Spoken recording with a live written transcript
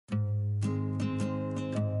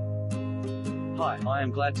Hi, I am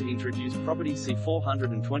glad to introduce property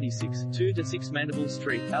C426, 2-6 Mandible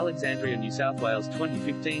Street, Alexandria, New South Wales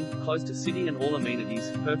 2015, close to city and all amenities,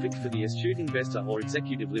 perfect for the astute investor or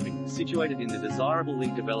executive living, situated in the desirable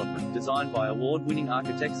Link development, designed by award-winning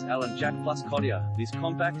architects Alan Jack plus Cottier. This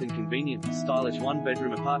compact and convenient, stylish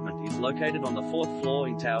one-bedroom apartment is located on the 4th floor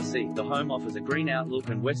in Tower C. The home offers a green outlook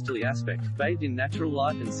and westerly aspect, bathed in natural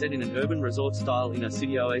light and set in an urban resort-style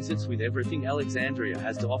inner-city oasis with everything Alexandria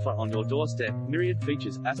has to offer on your doorstep. Myriad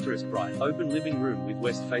features, bright, open living room with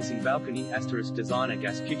west-facing balcony, designer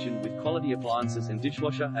gas kitchen with quality appliances and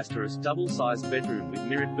dishwasher, double-sized bedroom with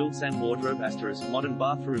mirrored built-in wardrobe, modern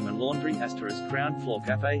bathroom and laundry, ground floor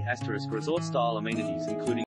cafe, resort-style amenities including